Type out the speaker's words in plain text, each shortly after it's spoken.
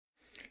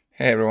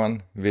Hey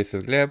everyone, this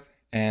is Gleb,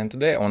 and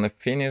today I want to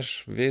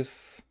finish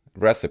this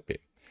recipe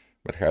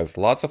that has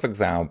lots of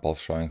examples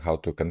showing how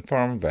to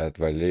confirm that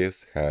the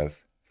list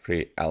has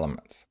 3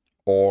 elements,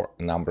 or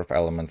a number of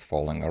elements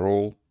following a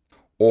rule,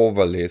 or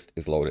the list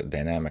is loaded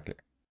dynamically.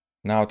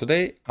 Now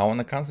today I want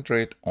to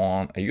concentrate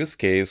on a use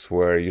case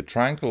where you're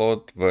trying to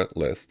load the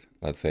list,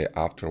 let's say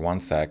after 1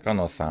 second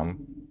or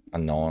some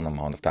unknown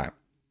amount of time.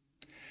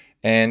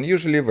 And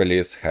usually the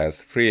list has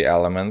 3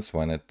 elements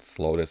when it's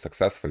loaded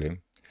successfully.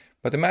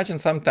 But imagine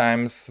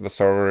sometimes the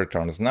server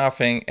returns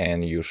nothing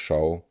and you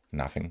show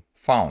nothing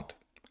found.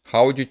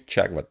 How would you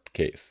check that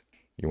case?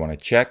 You want to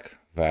check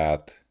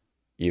that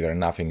either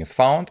nothing is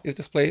found is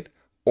displayed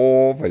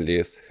or the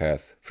list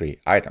has 3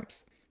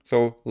 items.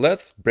 So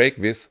let's break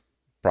this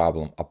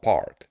problem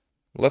apart.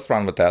 Let's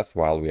run the test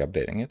while we're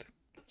updating it.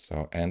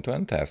 So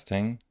end-to-end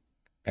testing,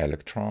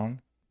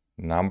 Electron,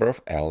 number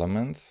of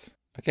elements.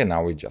 Okay,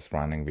 now we're just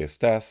running this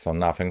test, so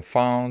nothing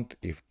found.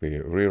 If we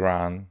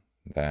rerun,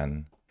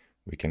 then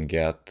we can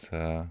get,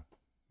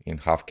 in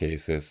half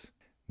cases,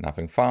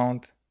 nothing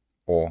found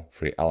or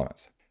 3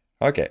 elements.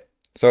 Okay,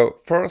 so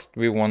first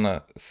we want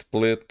to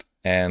split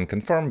and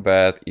confirm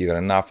that either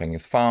nothing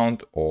is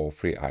found or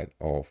 3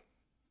 or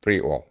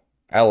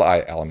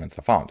li elements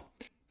are found.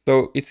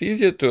 So it's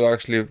easier to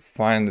actually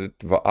find it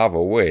the other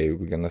way.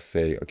 We're going to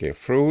say, okay,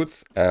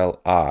 fruits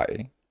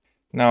li.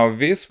 Now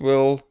this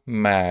will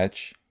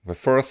match the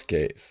first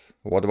case.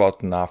 What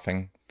about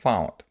nothing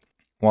found?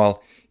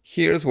 Well,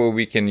 here's where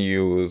we can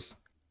use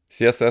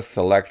CSS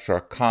selector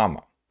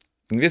comma.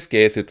 In this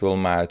case, it will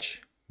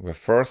match the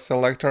first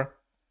selector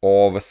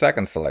or the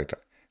second selector.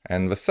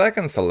 And the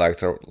second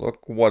selector,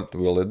 look, what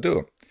will it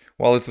do?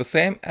 Well, it's the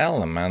same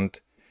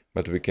element,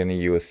 but we can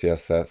use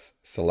CSS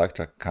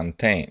selector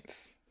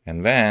contains.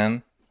 And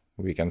then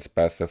we can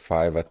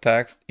specify the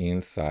text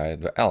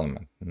inside the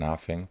element,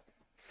 nothing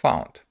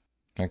found.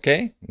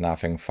 Okay,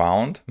 nothing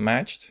found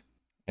matched.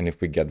 And if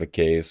we get the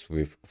case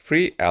with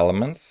 3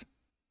 elements,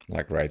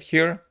 like right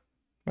here,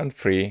 then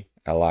 3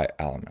 li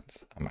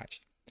elements are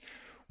matched.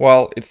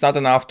 Well, it's not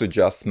enough to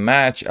just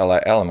match li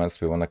elements.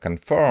 We want to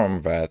confirm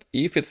that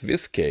if it's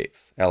this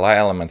case, li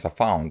elements are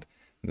found,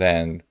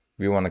 then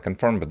we want to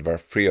confirm that there are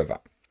 3 of them.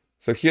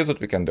 So here's what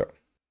we can do.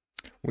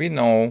 We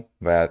know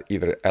that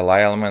either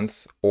li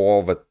elements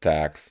or the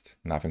text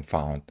nothing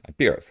found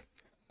appears.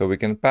 So we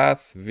can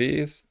pass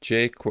this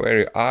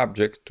jQuery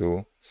object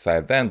to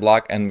site-then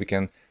block and we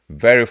can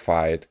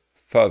verify it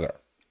further.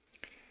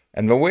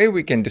 And the way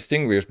we can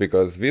distinguish,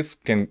 because this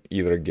can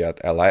either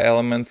get li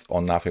elements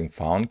or nothing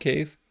found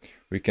case,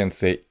 we can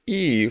say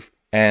if,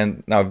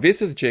 and now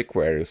this is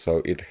jQuery,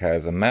 so it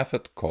has a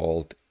method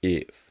called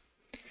is.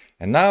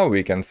 And now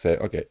we can say,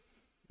 okay,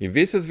 if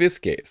this is this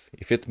case,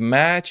 if it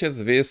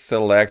matches this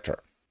selector,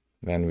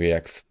 then we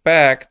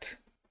expect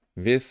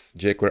this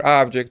jQuery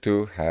object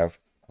to have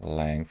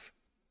length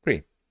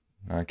 3.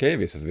 Okay,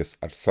 this is this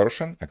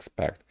assertion,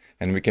 expect.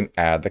 And we can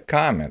add a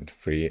comment,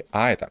 3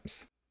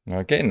 items.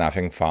 Okay,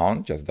 nothing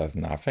found, just does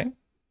nothing.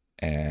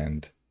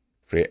 And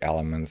 3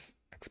 elements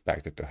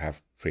expected to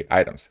have 3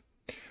 items.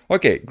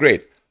 Okay,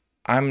 great.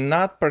 I'm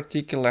not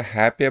particularly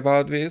happy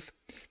about this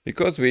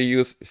because we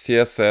use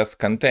CSS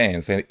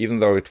contains, and even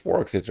though it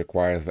works, it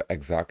requires the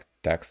exact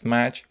text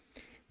match,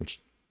 which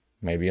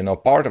maybe you know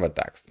part of a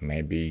text.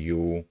 Maybe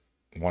you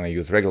want to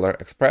use regular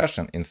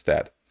expression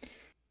instead.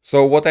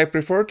 So what I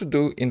prefer to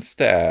do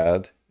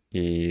instead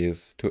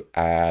is to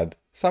add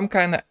some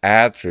kind of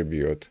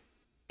attribute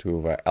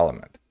to the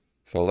element.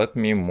 So let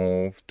me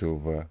move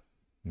to the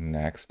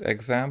next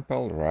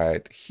example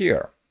right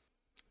here.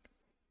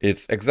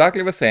 It's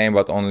exactly the same,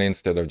 but only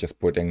instead of just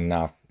putting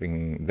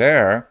nothing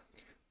there,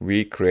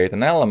 we create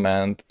an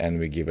element and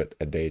we give it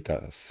a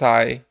data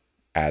psi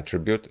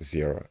attribute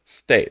 0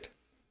 state.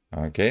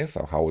 Okay,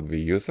 so how would we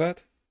use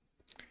that?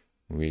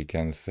 We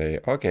can say,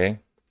 okay,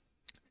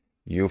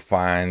 you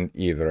find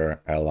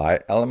either li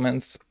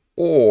elements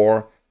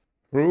or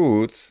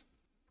fruits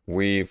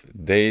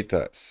with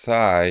data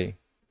psi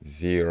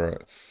 0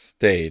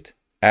 state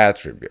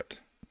attribute.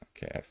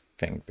 Okay, I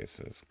think this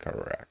is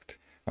correct.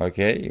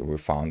 Okay, we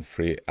found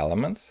 3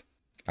 elements.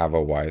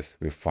 Otherwise,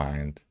 we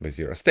find the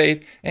 0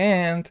 state,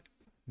 and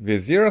the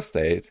 0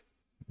 state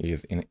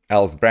is in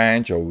else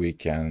branch, or we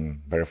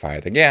can verify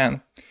it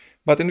again.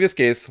 But in this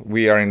case,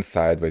 we are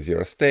inside the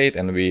 0 state,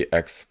 and we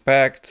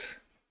expect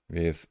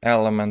this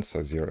element,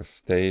 so 0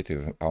 state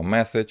is our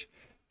message,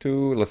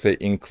 to, let's say,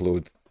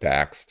 include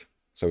text.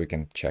 So we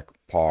can check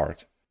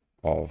part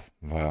of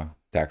the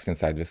text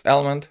inside this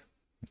element.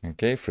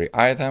 Okay, 3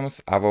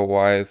 items.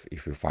 Otherwise,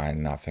 if we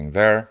find nothing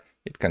there,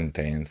 it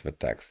contains the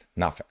text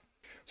nothing.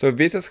 So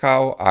this is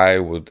how I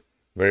would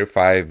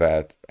verify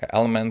that an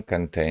element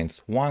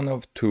contains one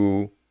of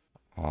 2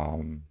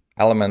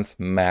 elements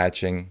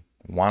matching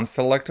one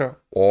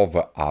selector or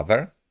the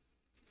other.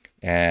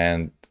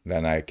 And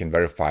then I can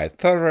verify it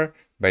further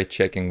by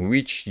checking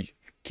which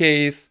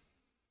case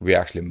we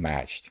actually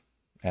matched,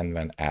 and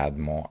then add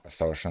more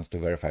assertions to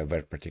verify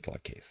that particular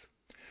case.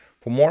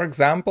 For more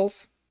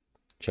examples,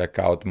 check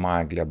out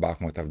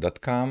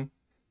myglebakhmutov.com.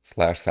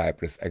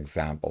 /Cypress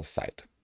example site.